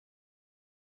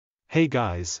Hey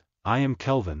guys, I am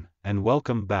Kelvin, and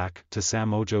welcome back to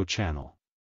Samojo channel.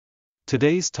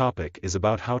 Today's topic is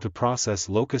about how to process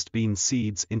locust bean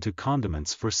seeds into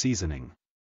condiments for seasoning.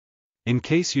 In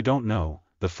case you don't know,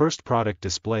 the first product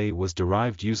display was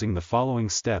derived using the following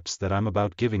steps that I'm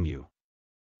about giving you.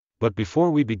 But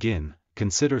before we begin,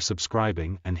 consider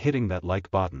subscribing and hitting that like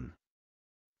button.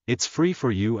 It's free for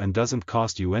you and doesn't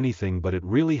cost you anything, but it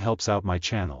really helps out my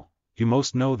channel. You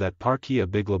most know that Parkia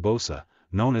biglobosa,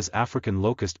 known as African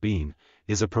locust bean,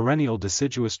 is a perennial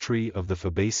deciduous tree of the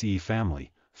Fabaceae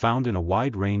family, found in a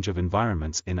wide range of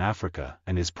environments in Africa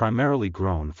and is primarily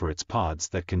grown for its pods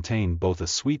that contain both a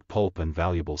sweet pulp and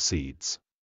valuable seeds.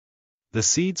 The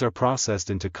seeds are processed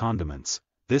into condiments.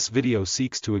 This video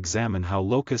seeks to examine how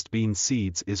locust bean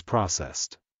seeds is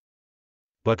processed.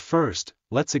 But first,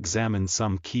 let's examine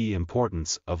some key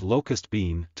importance of locust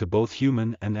bean to both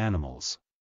human and animals.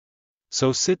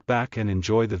 So sit back and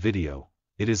enjoy the video.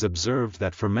 It is observed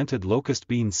that fermented locust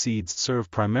bean seeds serve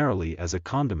primarily as a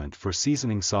condiment for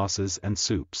seasoning sauces and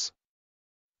soups.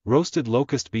 Roasted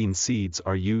locust bean seeds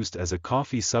are used as a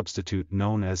coffee substitute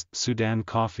known as Sudan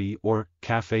coffee or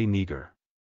Café Niger.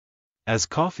 As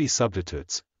coffee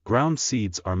substitutes, ground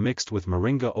seeds are mixed with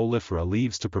Moringa oleifera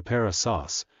leaves to prepare a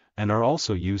sauce, and are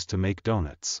also used to make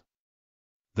donuts.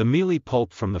 The mealy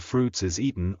pulp from the fruits is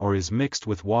eaten or is mixed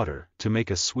with water to make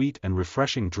a sweet and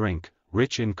refreshing drink,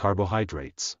 rich in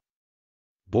carbohydrates.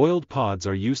 Boiled pods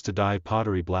are used to dye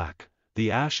pottery black.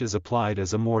 The ash is applied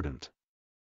as a mordant.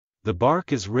 The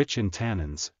bark is rich in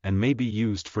tannins and may be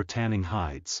used for tanning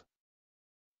hides.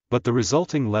 But the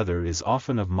resulting leather is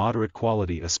often of moderate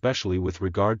quality, especially with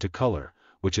regard to color,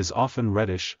 which is often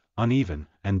reddish, uneven,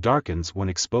 and darkens when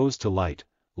exposed to light.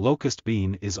 Locust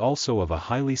bean is also of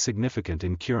a highly significant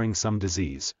in curing some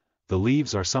disease. The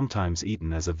leaves are sometimes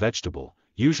eaten as a vegetable,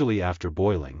 usually after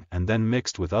boiling, and then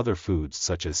mixed with other foods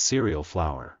such as cereal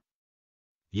flour.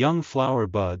 Young flower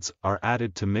buds are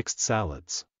added to mixed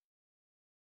salads.